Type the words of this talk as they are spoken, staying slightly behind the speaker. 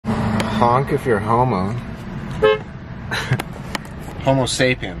Honk if you're homo. Homo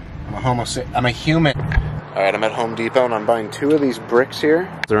sapien. I'm a human. Alright, I'm at Home Depot and I'm buying 2 of these bricks here.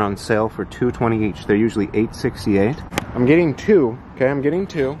 They're on sale for $2.20 each. They're usually $8.68. I'm getting 2, okay? I'm getting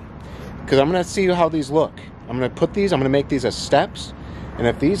 2. Because I'm gonna see how these look. I'm gonna make these as steps. And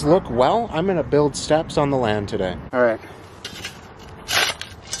if these look well, I'm gonna build steps on the land today. Alright.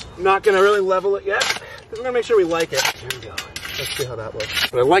 I'm not gonna really level it yet. Because I'm gonna make sure we like it. Here we go. Let's see how that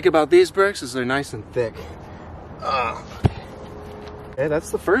looks. What I like about these bricks is they're nice and thick. Okay,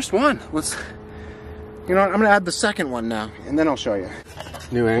 that's the first one. You know what, I'm gonna add the second one now, and then I'll show you.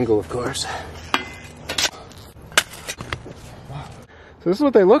 New angle, of course. Wow. So this is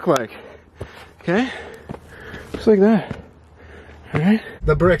what they look like. Okay? Just like that. Alright?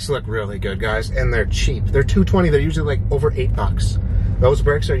 The bricks look really good, guys, and they're cheap. They're $2.20, they're usually like over $8. Those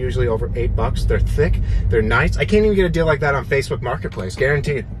bricks are usually over $8. They're thick, they're nice. I can't even get a deal like that on Facebook Marketplace,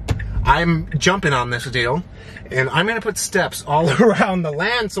 guaranteed. I'm jumping on this deal, and I'm gonna put steps all around the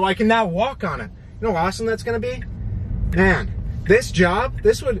land so I can now walk on it. You know how awesome that's gonna be? Man, this job,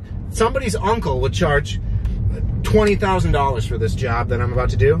 somebody's uncle would charge $20,000 for this job that I'm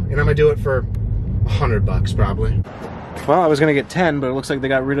about to do, and I'm gonna do it for $100 probably. Well, I was gonna get 10, but it looks like they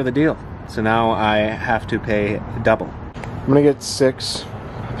got rid of the deal. So now I have to pay double. I'm gonna get 6,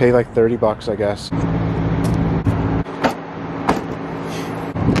 pay like $30, I guess.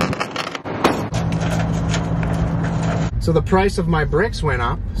 So the price of my bricks went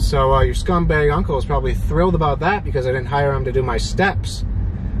up, so your scumbag uncle is probably thrilled about that because I didn't hire him to do my steps.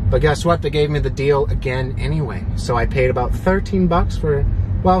 But guess what? They gave me the deal again anyway. So I paid about $13 for,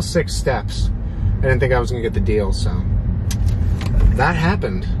 well, 6 steps. I didn't think I was gonna get the deal, so that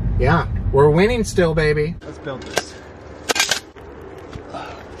happened. Yeah, we're winning still, baby. Let's build this.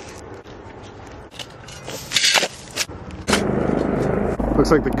 Looks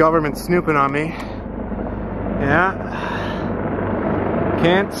like the government's snooping on me. Yeah.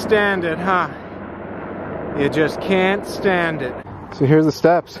 Can't stand it, huh? You just can't stand it. So here's the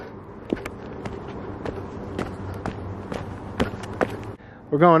steps.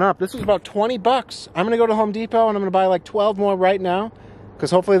 We're going up. This was about $20. I'm gonna go to Home Depot and I'm gonna buy like 12 more right now, because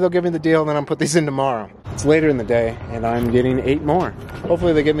hopefully they'll give me the deal and then I'll put these in tomorrow. It's later in the day and I'm getting 8 more.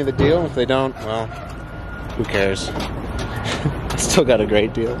 Hopefully they give me the deal. If they don't, well, who cares? I still got a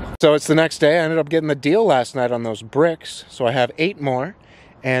great deal. So it's the next day. I ended up getting the deal last night on those bricks, so I have 8 more.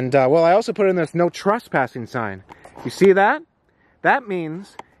 And, well, I also put in this no trespassing sign. You see that? That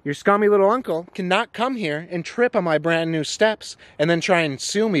means your scummy little uncle cannot come here and trip on my brand new steps and then try and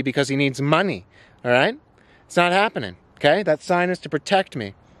sue me because he needs money. All right? It's not happening. Okay? That sign is to protect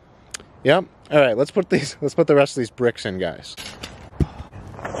me. Yep. All right, let's put the rest of these bricks in, guys.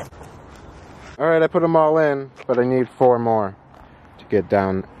 All right, I put them all in, but I need 4 more to get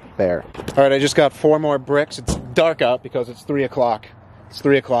down there. All right, I just got 4 more bricks. It's dark out because it's 3 o'clock. It's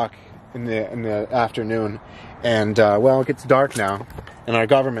 3 o'clock in the afternoon, and well, it gets dark now, and our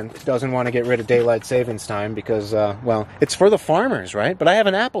government doesn't want to get rid of daylight savings time because, well, it's for the farmers, right? But I have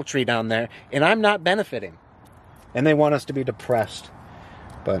an apple tree down there, and I'm not benefiting, and they want us to be depressed.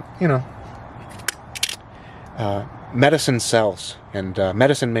 But you know, medicine sells, and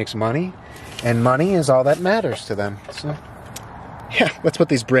medicine makes money, and money is all that matters to them. So, yeah, let's put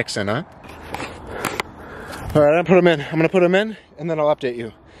these bricks in, huh? All right, I'm gonna put them in, and then I'll update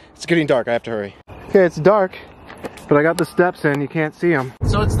you. It's getting dark, I have to hurry. Okay, it's dark, but I got the steps in, you can't see them.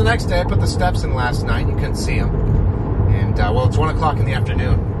 So it's the next day, I put the steps in last night, you couldn't see them. And, well, it's 1 o'clock in the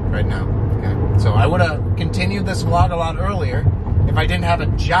afternoon right now. Okay? So I would have continued this vlog a lot earlier if I didn't have a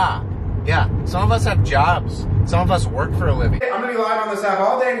job. Yeah, some of us have jobs. Some of us work for a living. I'm gonna be live on this app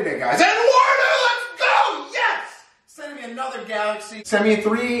all day today, guys. And Warner, let's go! Yes! Send me another Galaxy. Send me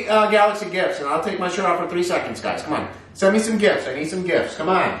 3 Galaxy gifts, and I'll take my shirt off for 3 seconds, guys. Come on. Send me some gifts. I need some gifts. Come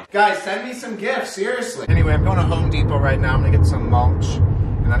on. Guys, send me some gifts. Seriously. Anyway, I'm going to Home Depot right now. I'm going to get some mulch,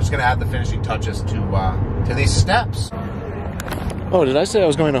 and I'm just going to add the finishing touches to these steps. Oh, did I say I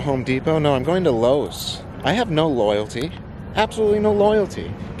was going to Home Depot? No, I'm going to Lowe's. I have no loyalty. Absolutely no loyalty.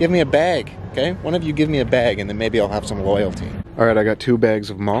 Give me a bag, okay? One of you give me a bag, and then maybe I'll have some loyalty. All right, I got 2 bags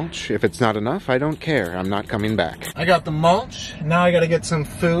of mulch. If it's not enough, I don't care. I'm not coming back. I got the mulch. Now I got to get some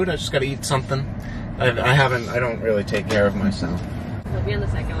food. I just got to eat something. I don't really take care of myself. We'll be on the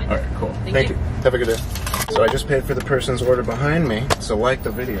second one. All right, cool. Thank you. Have a good day. So I just paid for the person's order behind me, so like the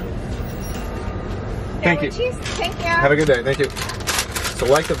video. Thank you. Thank you. Have a good day. Thank you. So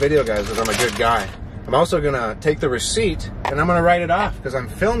like the video, guys, because I'm a good guy. I'm also going to take the receipt, and I'm going to write it off, because I'm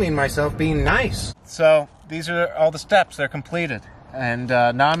filming myself being nice. So these are all the steps. They're completed. And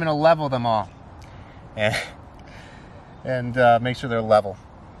now I'm going to level them all. And make sure they're level.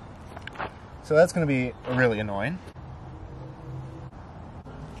 So that's gonna be really annoying.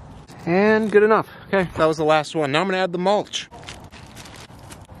 And good enough. Okay, that was the last one. Now I'm gonna add the mulch.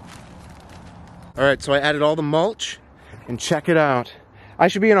 All right, so I added all the mulch, and check it out. I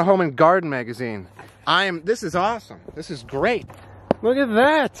should be in a home and garden magazine. This is awesome. This is great. Look at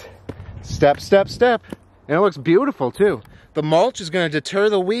that. Step, step, step. And it looks beautiful too. The mulch is gonna deter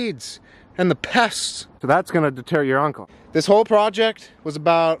the weeds and the pests. So that's gonna deter your uncle. This whole project was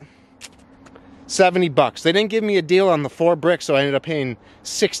about 70 bucks. They didn't give me a deal on the 4 bricks, so I ended up paying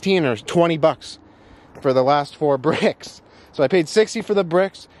 16 or 20 bucks for the last 4 bricks. So I paid 60 for the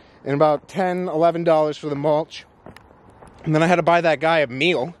bricks and about $10, $11 for the mulch. And then I had to buy that guy a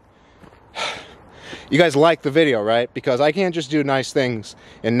meal. You guys like the video, right? Because I can't just do nice things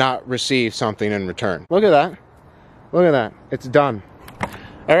and not receive something in return. Look at that. Look at that. It's done.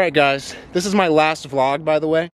 All right, guys. This is my last vlog, by the way.